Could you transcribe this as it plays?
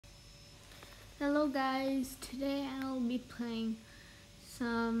Hello guys, today I'll be playing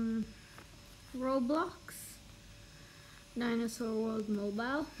some Roblox Dinosaur World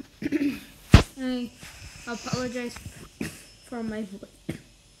Mobile. I apologize for my voice.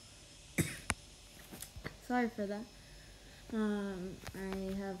 Sorry for that. I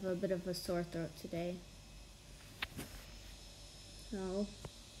have a bit of a sore throat today. So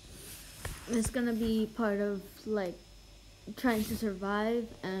it's gonna be part of like trying to survive,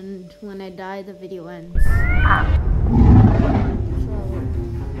 and when I die the video ends. So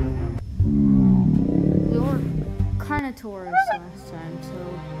we were Carnotaurus last time, so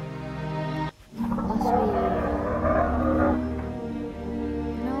let's be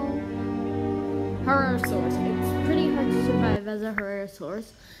Herrarasaurus. It's pretty hard to survive as a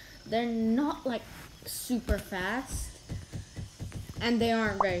Herrarasaurus. They're not like super fast, and they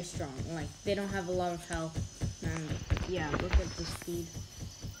aren't very strong. Like they don't have a lot of health. And yeah, look at the speed.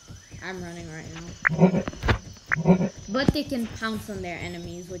 I'm running right now. But they can pounce on their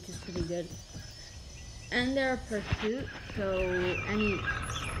enemies, which is pretty good. And they're a pursuit, so any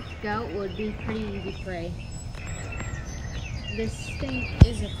scout would be pretty easy prey. This thing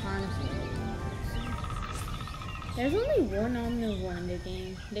is a carnivore. There's only one omnivore in the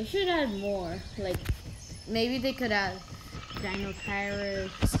game. They should add more. Like, maybe they could add Dinosaur.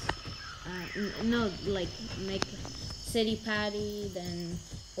 No, like make City Patty, then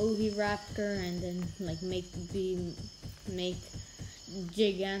Oviraptor, and then like make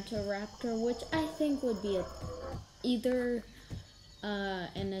Gigantoraptor, which I think would be either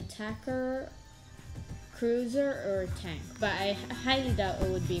an attacker, cruiser, or a tank. But I highly doubt it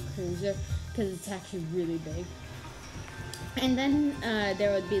would be a cruiser because it's actually really big. And then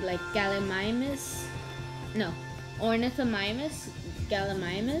there would be like Ornithomimus,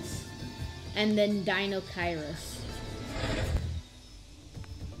 Gallimimus, and then Dinokairos.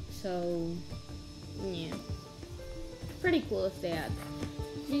 So, yeah. Pretty cool if they had.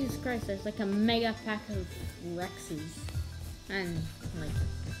 Jesus Christ, there's like a mega pack of Rexes. And, like...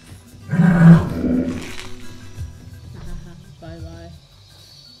 Bye-bye.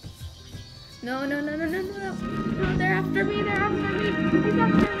 No, they're after me, He's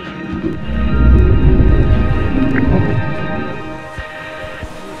after me!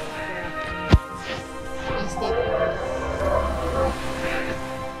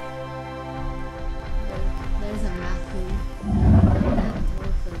 There's a map.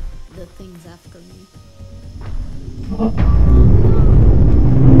 The things after me.